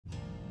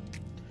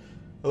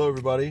Hello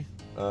everybody.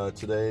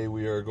 Today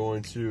we are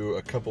going to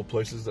a couple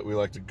places that we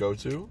like to go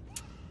to.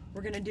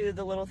 We're going to do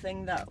the little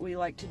thing that we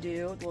like to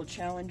do, the little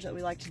challenge that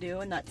we like to do,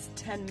 and that's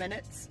 10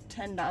 minutes,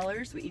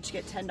 $10. We each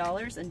get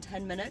 $10 in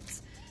 10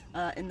 minutes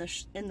in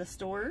the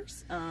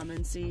stores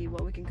and see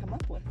what we can come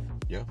up with.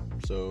 Yeah,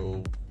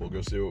 so we'll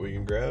go see what we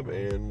can grab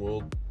and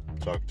we'll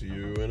talk to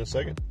you in a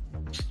second.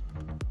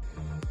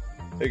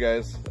 Hey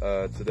guys,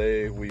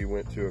 today we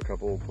went to a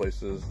couple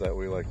places that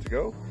we like to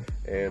go,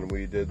 and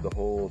we did the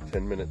whole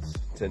 10 minutes,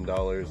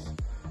 $10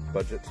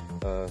 budget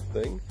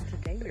thing.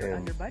 Today we were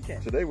under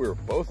budget. Today we were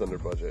both under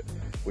budget.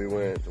 We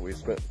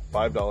spent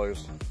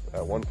 $5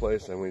 at one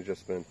place and we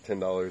just spent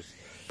 $10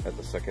 at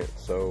the second.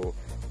 So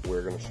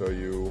we're going to show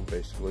you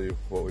basically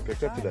what we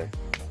picked up today.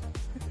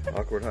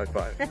 Awkward high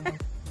five.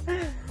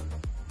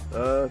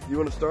 You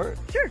want to start?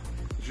 Sure.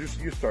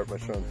 You start by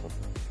showing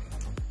something.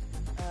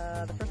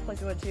 The first place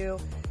we went to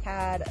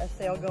had a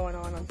sale going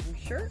on some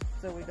shirts,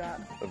 so we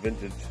got a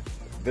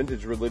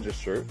vintage religious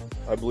shirt.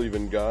 I believe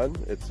in God.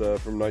 It's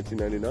from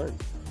 1999.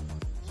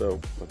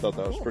 So I thought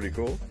that was pretty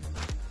cool.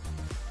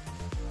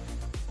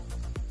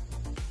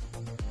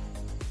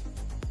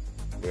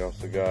 We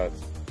also got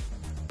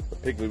a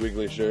Piggly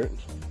Wiggly shirt.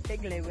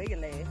 Piggly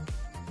Wiggly.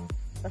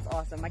 That's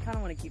awesome. I kind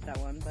of want to keep that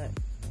one, but...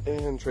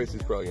 And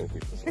Tracy's probably going to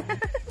keep this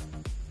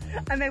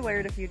one. I may wear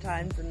it a few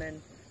times and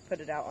then put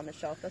it out on the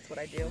shelf. That's what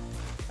I do.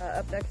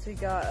 Up next we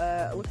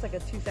got, it looks like a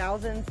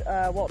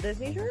 2000s Walt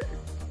Disney shirt.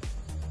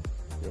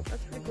 Yep.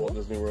 That's pretty cool. Walt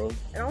Disney World.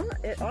 And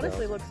it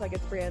honestly looks like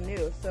it's brand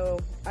new. So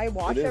I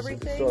wash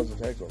everything. It still has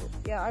the tags on it.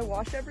 Yeah, I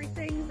wash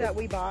everything that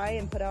we buy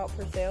and put out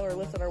for sale or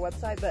list on our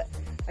website, but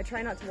I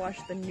try not to wash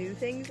the new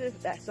things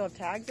that still have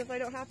tags if I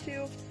don't have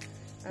to.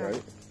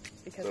 Right.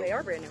 Because they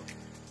are brand new.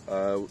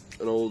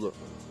 An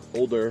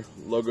older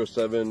Logo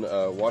 7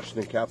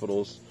 Washington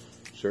Capitals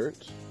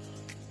shirt.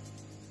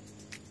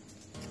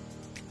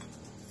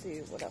 Let's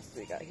see, what else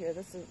do we got here?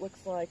 This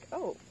looks like,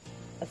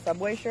 a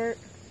Subway shirt.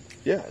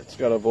 Yeah, it's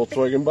got a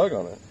Volkswagen bug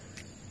on it.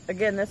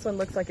 Again, this one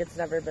looks like it's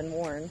never been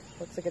worn.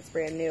 Looks like it's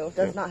brand new. It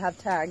does not have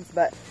tags,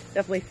 but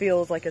definitely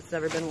feels like it's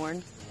never been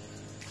worn.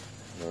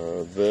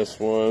 This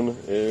one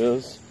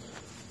is...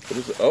 What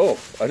is it? Oh,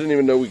 I didn't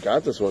even know we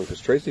got this one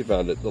because Tracy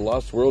found it. The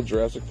Lost World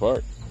Jurassic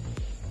Park.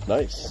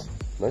 Nice.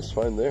 Nice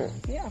find there.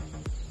 Yeah.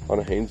 On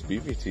a Hanes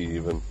Beefy tee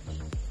even.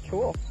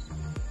 Cool.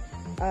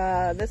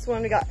 This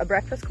one we got a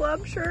Breakfast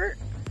Club shirt.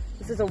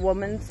 This is a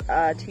woman's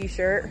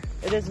t-shirt.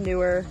 It is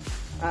newer.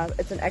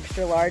 It's an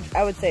extra large.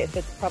 I would say it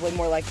fits probably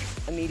more like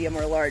a medium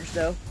or large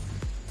though.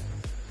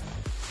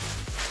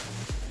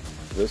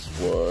 This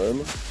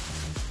one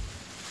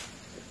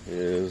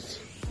is...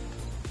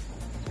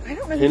 I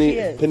don't know who she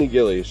is. Penny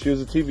Gilly. She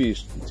was a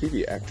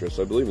TV actress,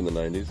 I believe, in the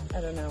 90s.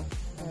 I don't know.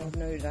 I have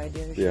no idea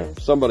who she is. Yeah,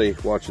 somebody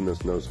watching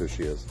this knows who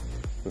she is.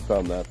 We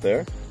found that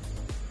there.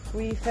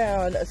 We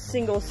found a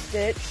single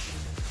stitch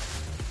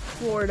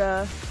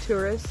Florida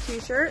tourist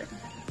t-shirt.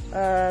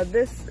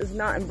 This is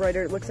not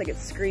embroidered. It looks like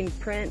it's screen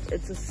print.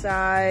 It's a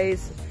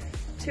size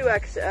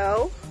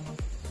 2XL.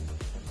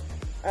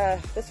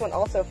 This one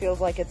also feels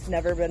like it's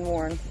never been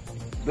worn.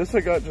 This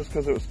I got just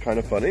because it was kind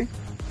of funny.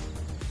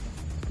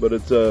 But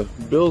it's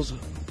Bill's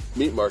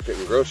Meat Market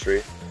and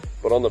Grocery.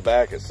 But on the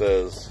back it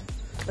says,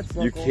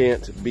 "You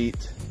can't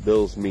beat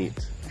Bill's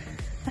Meat."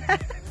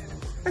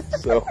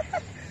 So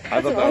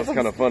I thought that was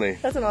kind of funny.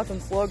 That's an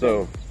awesome slogan.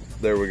 So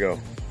there we go.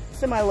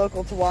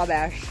 Semi-local to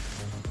Wabash.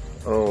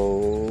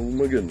 Oh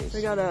my goodness.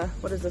 We got a,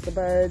 what is this,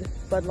 a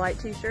Bud Light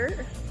t-shirt?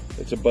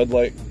 It's a Bud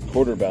Light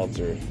quarter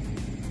bouncer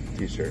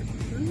t-shirt.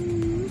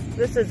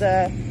 This is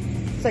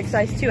it's like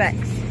size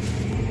 2X.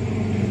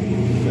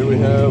 Here we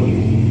have...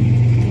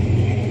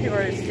 People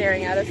are just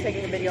staring at us,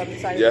 taking a video on the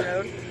side of the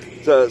road.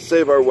 It's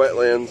Save Our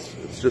Wetlands.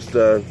 It's just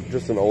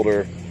an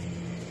older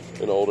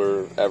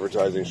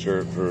advertising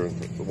shirt for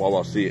the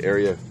Wawasee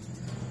area.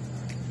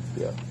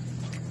 Yeah.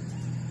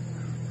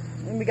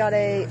 And we got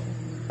a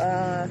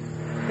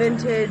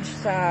vintage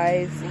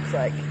size, looks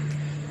like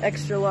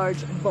extra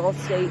large Ball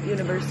State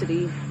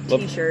University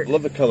t-shirt.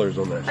 Love the colors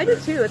on that shirt. I do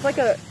too. It's like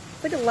a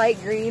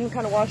light green,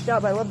 kind of washed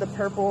out, but I love the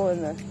purple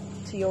and the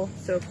teal.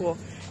 So cool.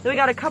 Then we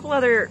got a couple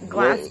other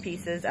glass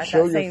pieces at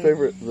show that same.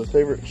 the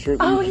favorite shirt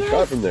that you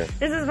got from there.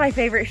 This is my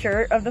favorite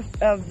shirt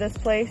of this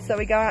place. So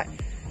we got,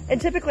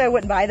 and typically I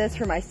wouldn't buy this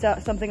for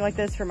myself, something like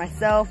this for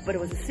myself, but it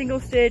was a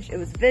single stitch. It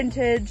was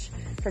vintage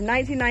from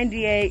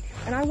 1998,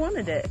 and I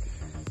wanted it.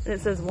 And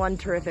it says "One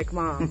Terrific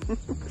Mom."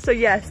 So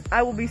yes,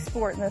 I will be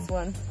sporting this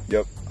one.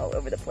 Yep. All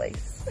over the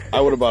place. I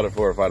would have bought it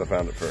for her if I'd have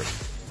found it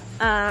first.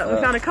 We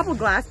found a couple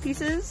glass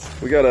pieces.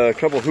 We got a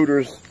couple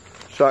Hooters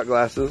shot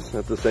glasses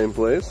at the same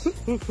place.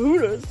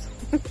 Hooters.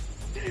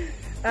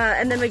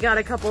 And then we got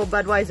a couple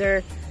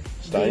Budweiser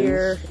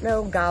beer.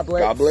 No,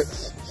 goblets.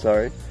 Goblets.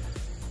 Sorry.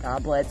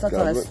 Goblets. That's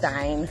not a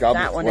Stein.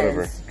 Goblets, that one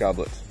whatever. is.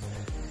 Goblets.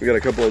 We got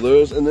a couple of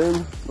those, and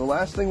then the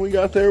last thing we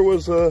got there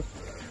was a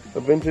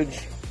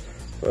vintage,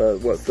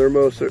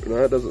 thermos?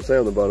 No, it doesn't say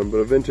on the bottom, but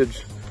a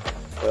vintage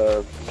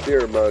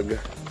beer mug.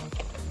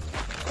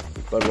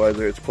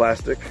 Budweiser. It's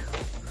plastic,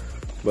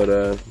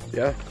 but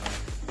yeah.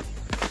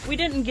 We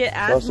didn't get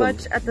as Awesome.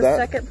 much at the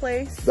second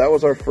place. That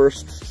was our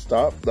first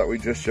stop that we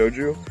just showed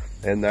you,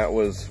 and that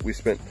was, we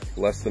spent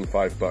less than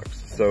 $5.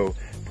 So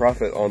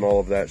profit on all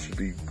of that should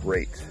be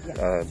great.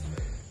 Yeah.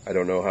 I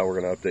don't know how we're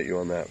going to update you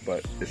on that,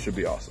 but it should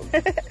be awesome.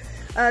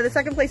 The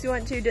second place we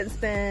went to didn't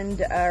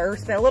spend, or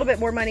spent a little bit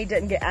more money,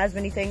 didn't get as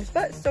many things,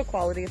 but still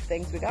quality of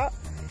things we got.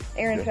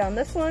 Aaron found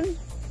this one.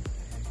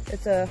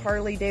 It's a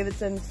Harley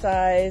Davidson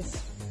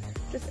size,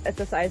 it's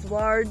a size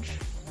large.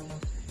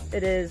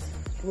 It is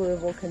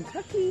Louisville,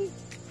 Kentucky.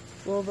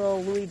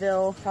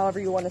 Louisville, however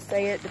you want to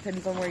say it,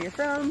 depends on where you're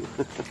from.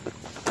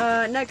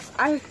 Next,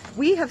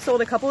 we have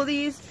sold a couple of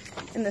these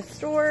in the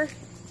store.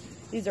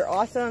 These are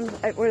awesome.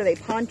 What are they,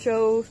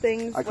 poncho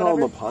things? I call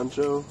them a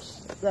poncho.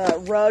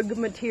 The rug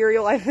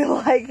material, I feel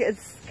like.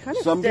 It's kind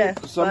of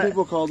stiff. Some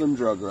people call them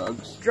drug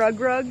rugs. Drug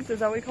rugs, is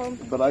that what we call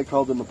them? But I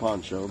call them a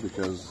poncho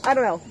because... I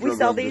don't know. We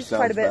sell these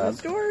quite a bit bad. in the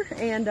store.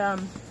 And,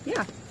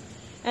 yeah.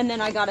 And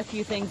then I got a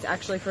few things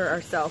actually for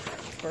ourselves.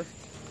 For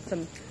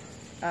some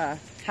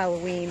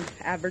Halloween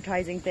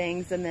advertising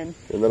things. And then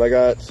I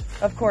got,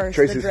 of course,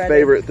 Tracy's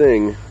favorite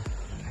thing.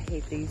 I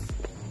hate these.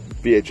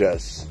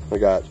 VHS. I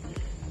got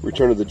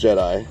Return of the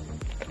Jedi.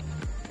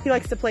 He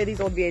likes to play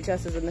these old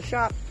VHSs in the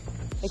shop,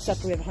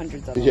 except we have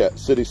hundreds of them. Yeah,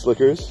 City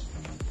Slickers.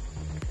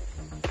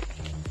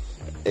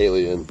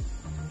 Alien.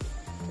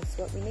 That's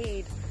what we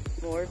need.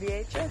 More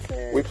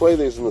VHSs. We play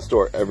these in the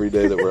store every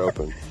day that we're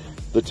open.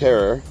 The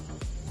Terror.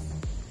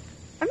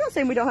 I'm not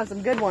saying we don't have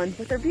some good ones,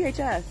 but they're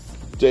VHS.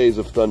 Days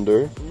of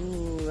Thunder.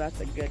 Ooh, that's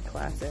a good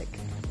classic.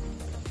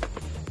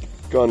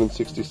 Gone in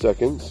 60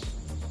 Seconds.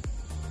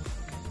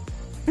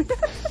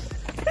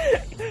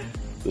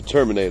 The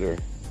Terminator.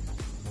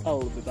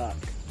 I'll be back.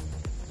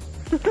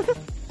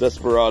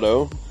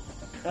 Desperado.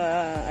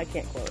 I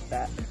can't quote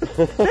that.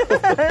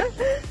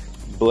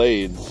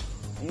 Blades.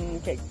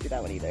 Can't do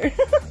that one either.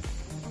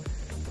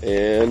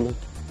 And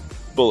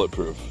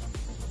Bulletproof.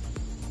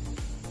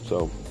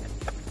 So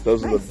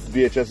those are the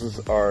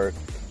VHSs are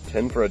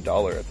 10 for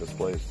 $1 at this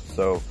place.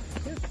 So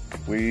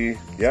we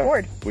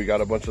got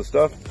a bunch of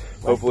stuff.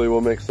 Hopefully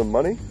we'll make some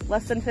money.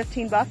 Less than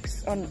 15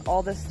 bucks on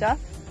all this stuff.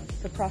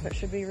 The profit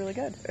should be really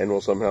good. And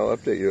we'll somehow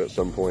update you at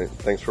some point.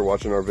 Thanks for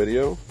watching our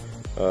video.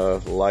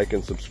 Like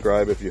and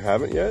subscribe if you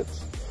haven't yet.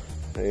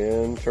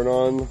 And turn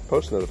on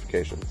post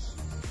notifications.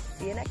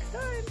 See you next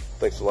time.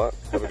 Thanks a lot.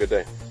 Have a good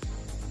day.